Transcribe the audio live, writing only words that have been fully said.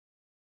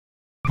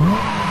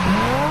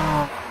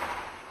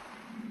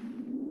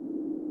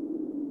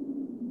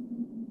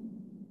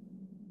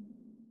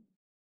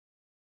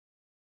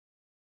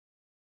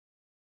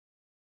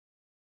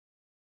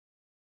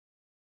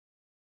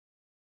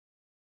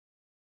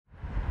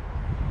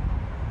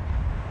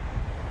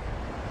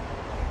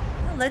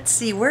let's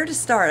see where to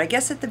start. I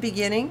guess at the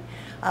beginning.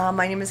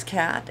 My name is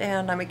Kat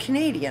and I'm a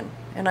Canadian,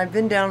 and I've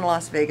been down in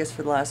Las Vegas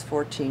for the last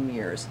 14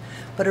 years.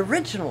 But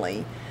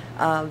originally,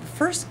 the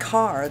first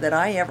car that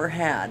I ever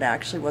had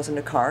actually wasn't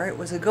a car, it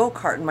was a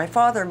go-kart, and my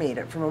father made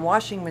it from a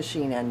washing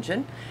machine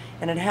engine,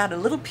 and it had a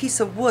little piece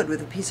of wood with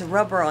a piece of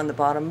rubber on the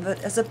bottom of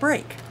it as a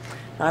brake.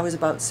 I was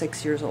about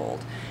 6 years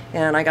old,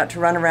 and I got to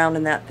run around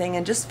in that thing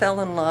and just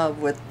fell in love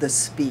with the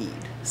speed.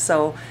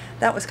 So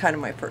that was kind of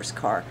my first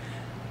car.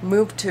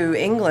 Moved to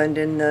England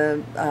in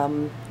the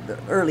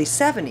early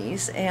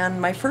 70s, and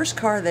my first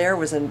car there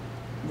was a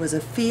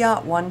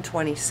Fiat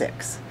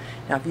 126.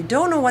 Now, if you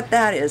don't know what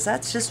that is,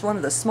 that's just one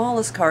of the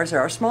smallest cars there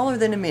are, smaller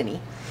than a Mini,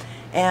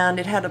 and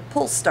it had a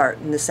pull start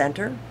in the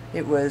center.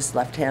 It was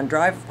left-hand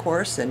drive, of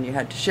course, and you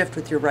had to shift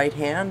with your right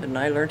hand, and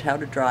I learned how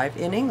to drive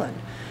in England.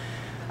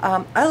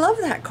 I love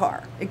that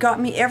car. It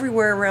got me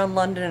everywhere around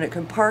London, and it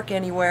could park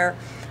anywhere.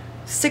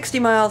 60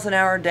 miles an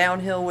hour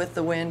downhill with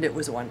the wind. It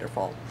was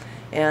wonderful.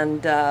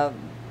 And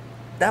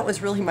that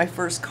was really my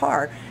first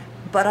car.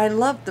 But I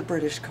loved the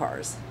British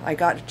cars. I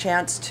got a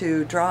chance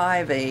to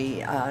drive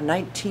a I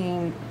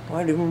don't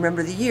even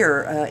remember the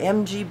year,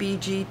 MGB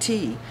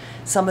GT,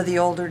 some of the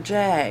older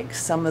Jags,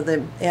 some of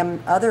the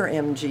other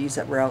MGs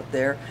that were out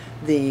there,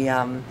 the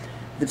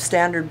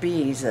standard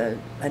Bs,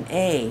 an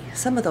A,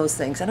 some of those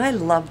things, and I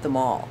loved them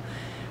all.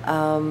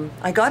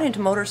 I got into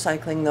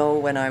motorcycling though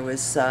when I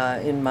was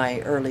in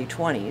my early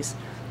 20s,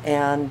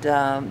 and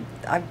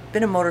I've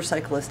been a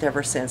motorcyclist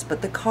ever since,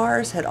 but the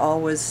cars had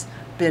always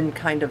been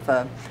kind of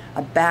a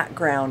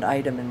background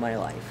item in my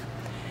life.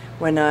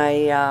 When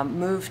I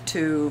moved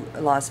to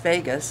Las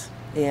Vegas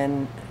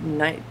in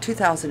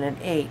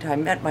 2008, I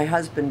met my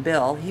husband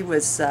Bill. He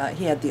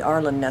had the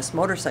Arlen Ness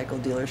motorcycle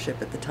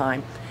dealership at the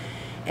time,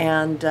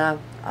 and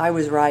I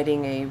was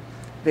riding a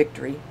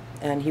Victory,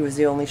 and he was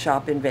the only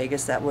shop in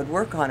Vegas that would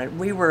work on it.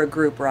 We were a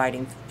group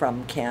riding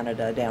from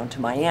Canada down to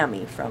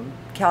Miami, from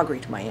Calgary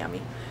to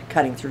Miami,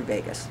 cutting through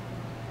Vegas.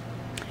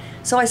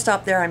 So I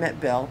stopped there, I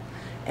met Bill,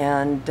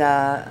 and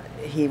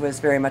he was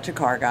very much a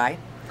car guy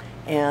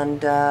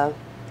and a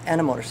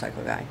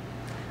motorcycle guy.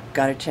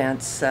 Got a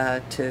chance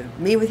to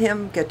meet with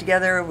him, get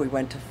together. We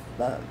went to,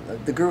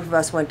 the group of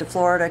us went to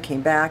Florida,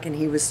 came back, and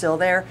he was still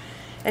there.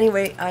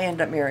 Anyway, I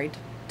ended up married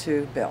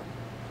to Bill.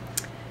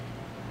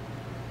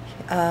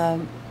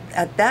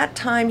 At that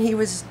time, he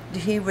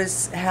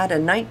had a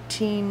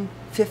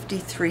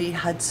 1953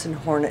 Hudson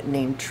Hornet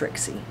named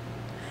Trixie,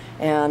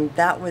 and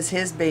that was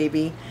his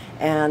baby,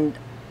 and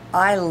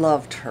I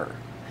loved her.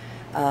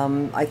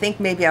 I think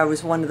maybe I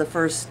was one of the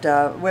first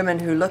women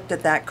who looked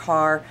at that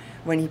car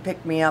when he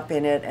picked me up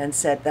in it and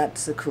said,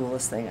 "That's the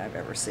coolest thing I've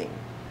ever seen."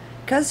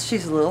 Because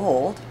she's a little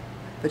old,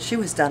 but she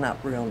was done up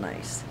real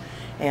nice,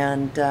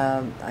 and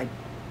I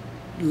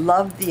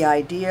loved the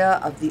idea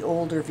of the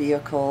older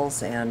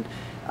vehicles and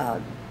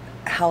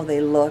how they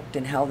looked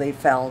and how they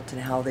felt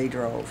and how they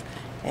drove.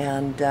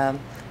 And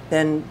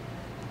then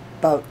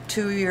about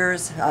 3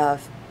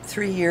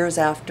 years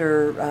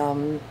after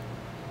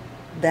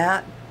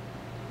that,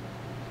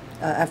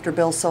 after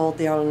Bill sold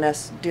the Arlen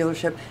Ness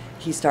dealership,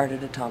 he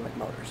started Atomic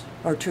Motors.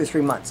 Or 2 or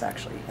 3 months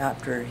actually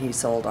after he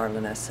sold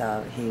Arlen Ness,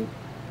 he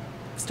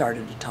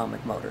started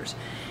Atomic Motors.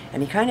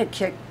 And he kind of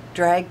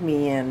dragged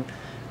me in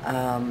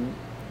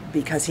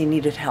because he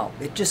needed help.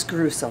 It just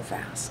grew so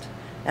fast.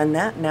 And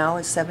that now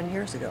is 7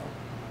 years ago.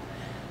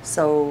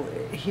 So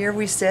here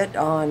we sit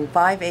on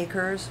 5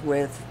 acres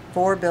with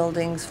 4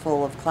 buildings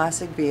full of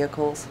classic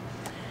vehicles.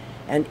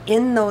 And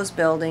in those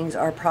buildings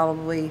are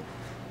probably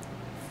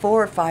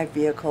 4 or 5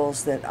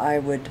 vehicles that I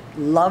would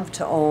love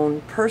to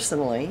own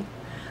personally,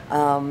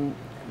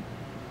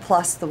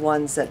 plus the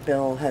ones that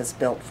Bill has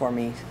built for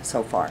me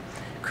so far.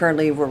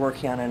 Currently we're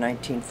working on a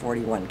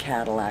 1941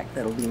 Cadillac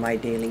that'll be my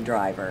daily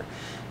driver.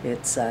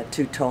 It's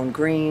two-tone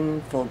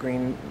green, full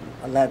green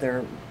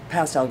leather,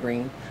 pastel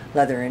green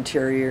leather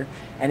interior,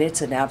 and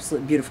it's an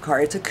absolute beautiful car.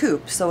 It's a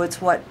coupe, so it's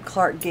what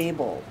Clark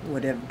Gable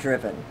would have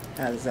driven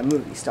as a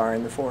movie star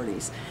in the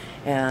 40s.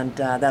 And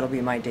that'll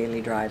be my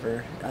daily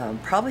driver.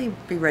 Probably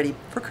be ready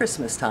for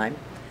Christmas time.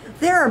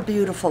 There are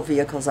beautiful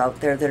vehicles out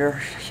there that are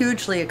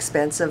hugely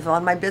expensive.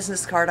 On my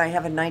business card I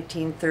have a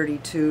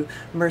 1932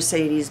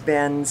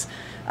 Mercedes-Benz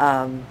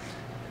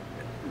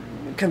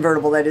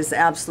convertible that is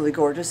absolutely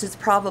gorgeous. It's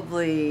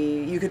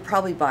probably, you could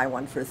probably buy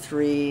one for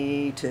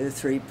 $3 to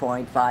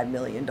 $3.5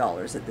 million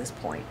at this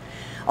point.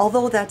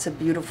 Although that's a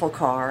beautiful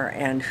car,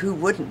 and who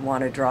wouldn't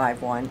want to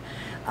drive one?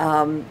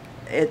 I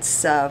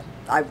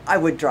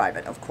would drive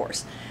it, of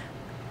course.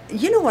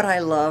 You know what I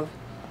love?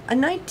 A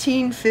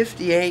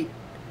 1958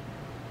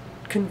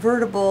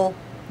 convertible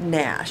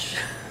Nash.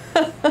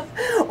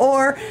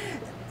 Or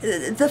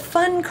the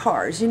fun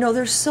cars. You know,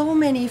 there's so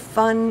many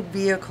fun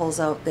vehicles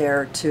out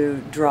there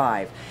to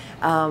drive.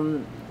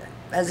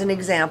 As an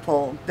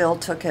example, Bill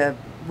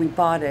we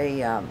bought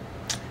a,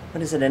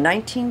 what is it, a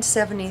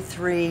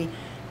 1973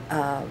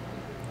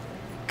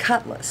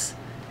 Cutlass.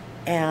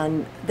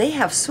 And they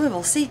have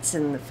swivel seats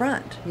in the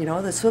front, you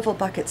know, the swivel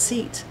bucket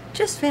seats.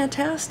 Just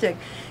fantastic.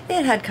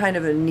 It had kind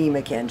of an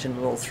anemic engine, a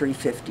little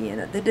 350 in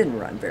it that didn't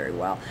run very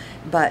well,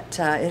 but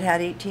it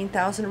had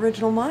 18,000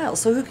 original miles,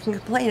 so who can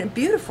complain? In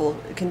beautiful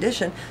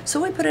condition,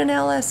 so we put an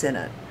LS in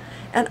it.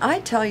 And I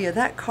tell you,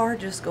 that car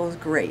just goes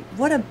great.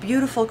 What a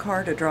beautiful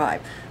car to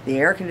drive. The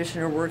air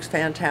conditioner works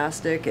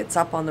fantastic, it's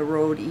up on the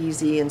road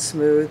easy and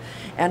smooth,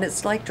 and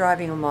it's like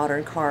driving a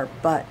modern car,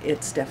 but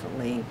it's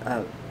definitely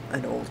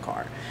an old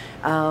car.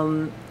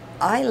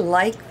 I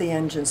like the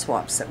engine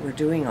swaps that we're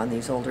doing on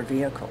these older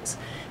vehicles.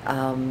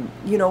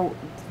 You know,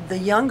 the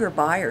younger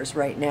buyers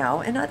right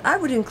now, and I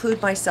would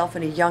include myself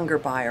in a younger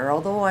buyer,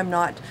 although I'm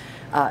not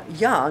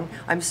young,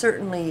 I'm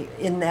certainly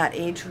in that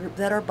age group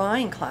that are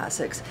buying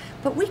classics,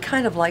 but we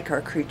kind of like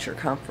our creature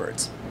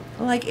comforts.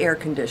 We like air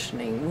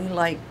conditioning, we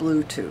like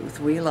Bluetooth,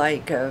 we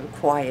like a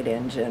quiet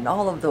engine,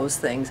 all of those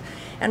things,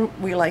 and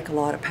we like a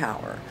lot of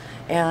power.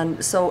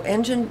 And so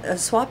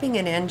swapping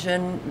an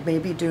engine,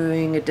 maybe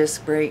doing a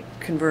disc brake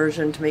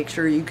conversion to make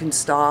sure you can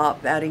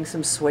stop, adding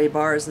some sway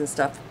bars and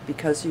stuff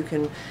because you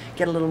can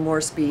get a little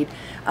more speed,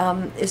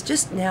 is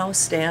just now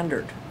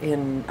standard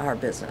in our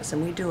business,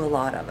 and we do a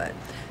lot of it.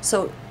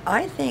 So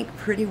I think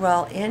pretty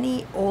well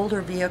any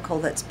older vehicle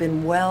that's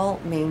been well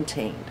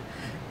maintained,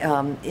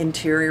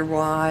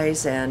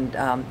 interior-wise, and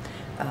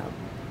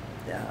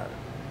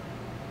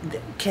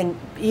can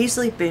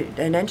easily be,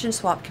 an engine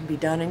swap can be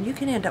done, and you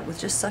can end up with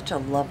just such a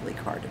lovely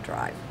car to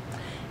drive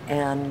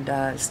and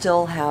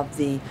still have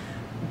the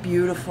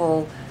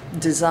beautiful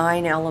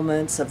design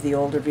elements of the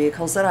older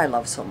vehicles that I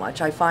love so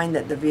much. I find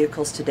that the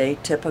vehicles today,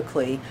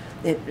 typically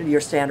your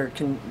standard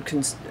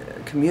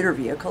commuter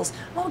vehicles,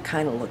 all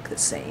kind of look the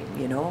same,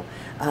 you know.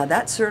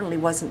 That certainly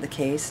wasn't the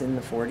case in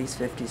the 40s,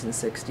 50s, and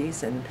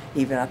 60s, and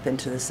even up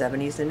into the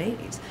 70s and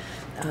 80s.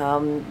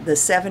 The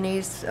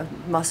 70s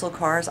muscle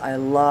cars, I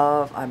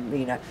love. I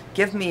mean,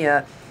 give me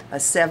a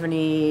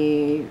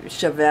 70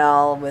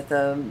 Chevelle with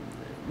an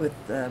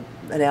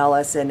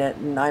LS in it,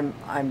 and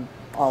I'm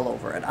all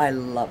over it. I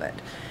love it.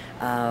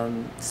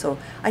 So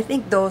I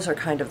think those are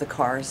kind of the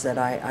cars that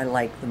I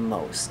like the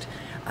most.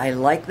 I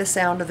like the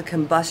sound of the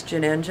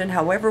combustion engine.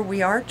 However,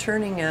 we are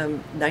turning a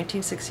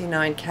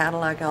 1969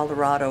 Cadillac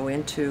Eldorado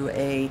into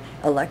a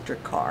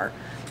electric car.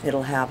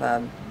 It'll have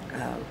a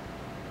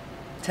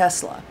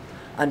Tesla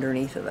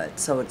underneath of it,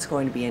 so it's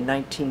going to be a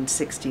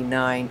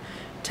 1969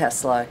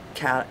 Tesla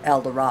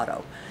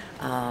Eldorado.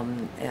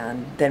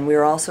 And then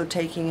we're also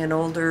taking an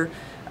older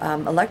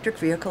electric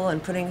vehicle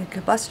and putting a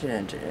combustion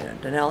engine in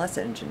it, an LS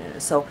engine in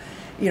it. So,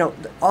 you know,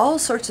 all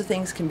sorts of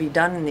things can be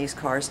done in these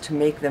cars to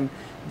make them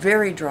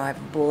very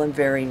drivable and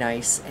very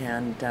nice,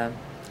 and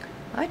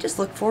I just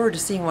look forward to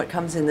seeing what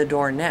comes in the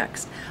door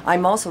next.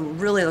 I'm also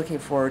really looking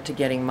forward to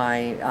getting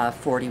my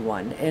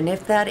 41, and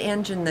if that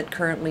engine that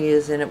currently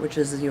is in it, which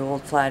is the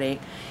old flat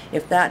 8,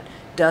 if that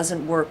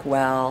doesn't work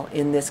well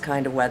in this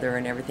kind of weather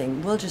and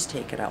everything, we'll just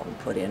take it out and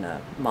put in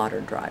a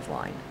modern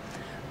driveline.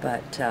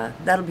 But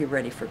that'll be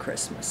ready for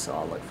Christmas, so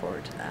I'll look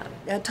forward to that.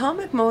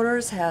 Atomic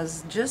Motors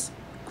has just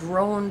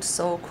grown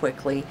so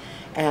quickly,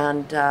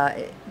 and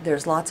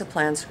there's lots of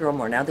plans to grow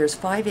more. Now there's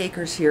 5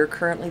 acres here.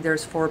 Currently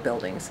there's 4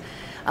 buildings.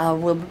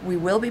 We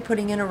will be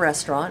putting in a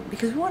restaurant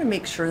because we want to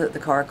make sure that the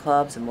car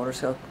clubs and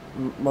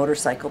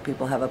motorcycle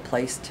people have a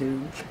place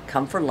to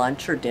come for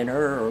lunch or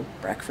dinner or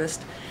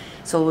breakfast.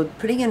 So we're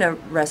putting in a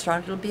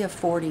restaurant. It'll be a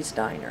 40s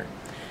diner.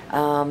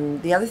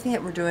 The other thing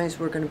that we're doing is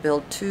we're going to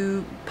build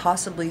 2,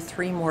 possibly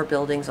 3 more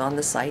buildings on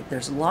the site.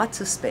 There's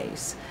lots of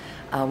space.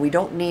 We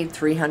don't need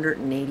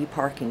 380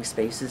 parking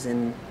spaces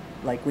in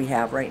like we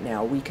have right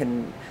now. We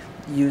can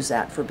use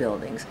that for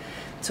buildings.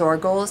 So our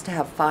goal is to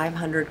have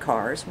 500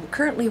 cars.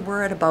 Currently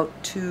we're at about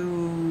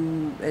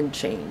 200 and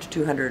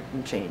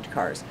change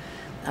cars.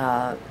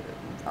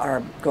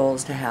 Our goal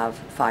is to have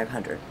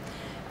 500.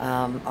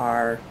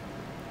 Our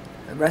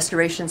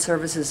restoration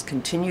services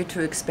continue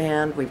to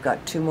expand. We've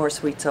got 2 more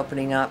suites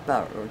opening up,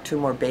 or 2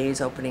 more bays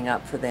opening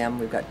up for them.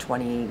 We've got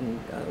 20,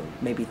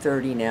 maybe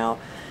 30 now.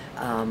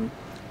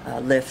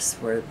 Lifts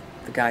where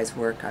the guys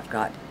work. I've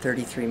got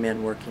 33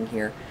 men working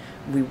here.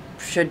 We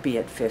should be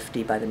at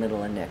 50 by the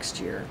middle of next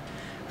year.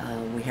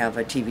 We have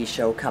a TV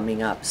show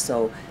coming up,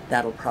 so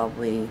that'll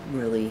probably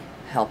really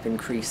help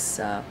increase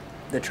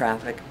the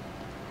traffic.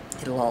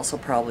 It'll also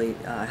probably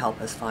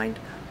help us find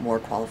more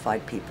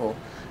qualified people,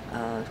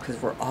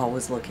 because we're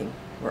always looking.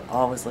 We're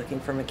always looking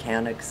for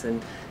mechanics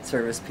and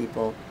service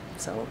people.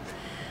 So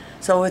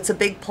it's a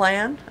big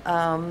plan,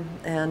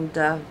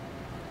 and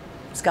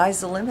sky's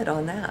the limit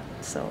on that.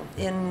 So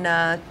in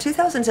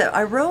 2007,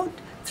 I rode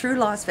through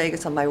Las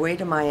Vegas on my way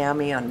to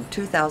Miami on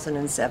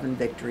 2007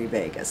 Victory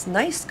Vegas.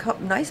 Nice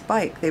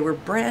bike. They were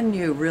brand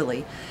new,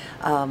 really,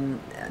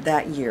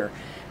 that year.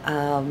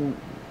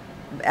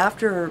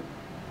 After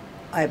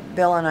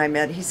Bill and I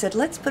met, he said,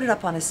 let's put it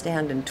up on a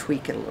stand and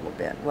tweak it a little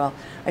bit. Well,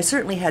 I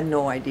certainly had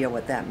no idea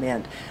what that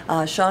meant.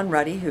 Sean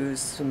Ruddy,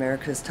 who's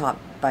America's top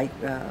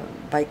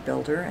bike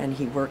builder, and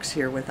he works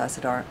here with us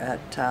at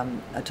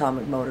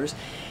Atomic Motors,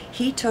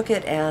 he took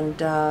it, and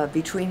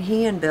between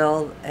he and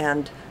Bill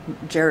and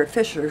Jared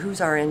Fisher,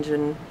 who's our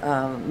engine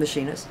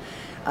machinist,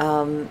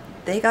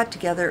 they got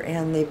together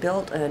and they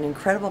built an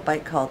incredible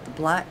bike called the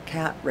Black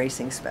Cat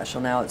Racing Special.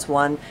 Now it's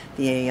won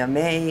the AMA,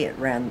 it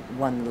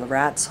won the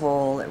Rat's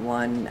Hole, it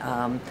won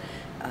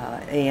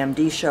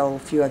AMD show, a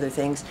few other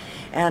things,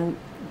 and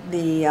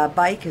the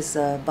bike is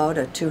about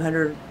a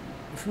 200.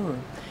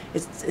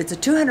 It's a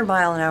 200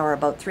 mile an hour,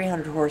 about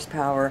 300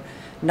 horsepower,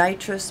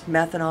 nitrous,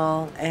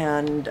 methanol,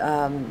 and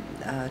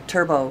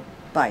turbo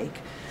bike.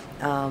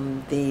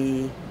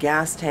 The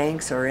gas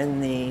tanks are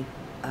in the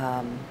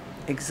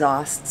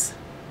exhausts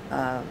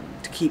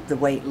to keep the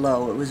weight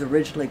low. It was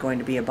originally going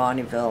to be a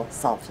Bonneville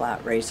salt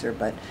flat racer,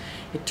 but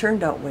it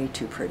turned out way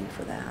too pretty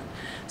for that.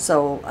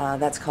 So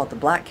that's called the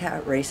Black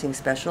Cat Racing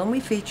Special, and we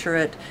feature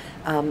it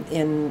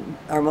in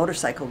our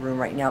motorcycle room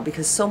right now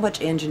because so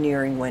much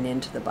engineering went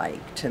into the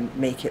bike to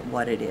make it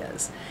what it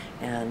is.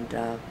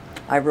 And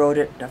I rode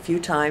it a few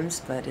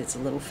times, but it's a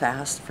little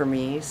fast for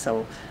me,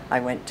 so I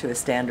went to a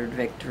Standard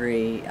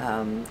Victory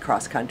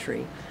cross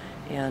country,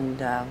 and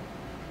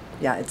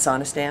yeah, it's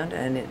on a stand,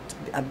 and it's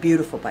a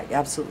beautiful bike,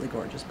 absolutely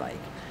gorgeous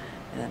bike,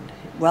 and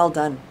well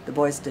done. The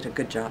boys did a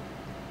good job.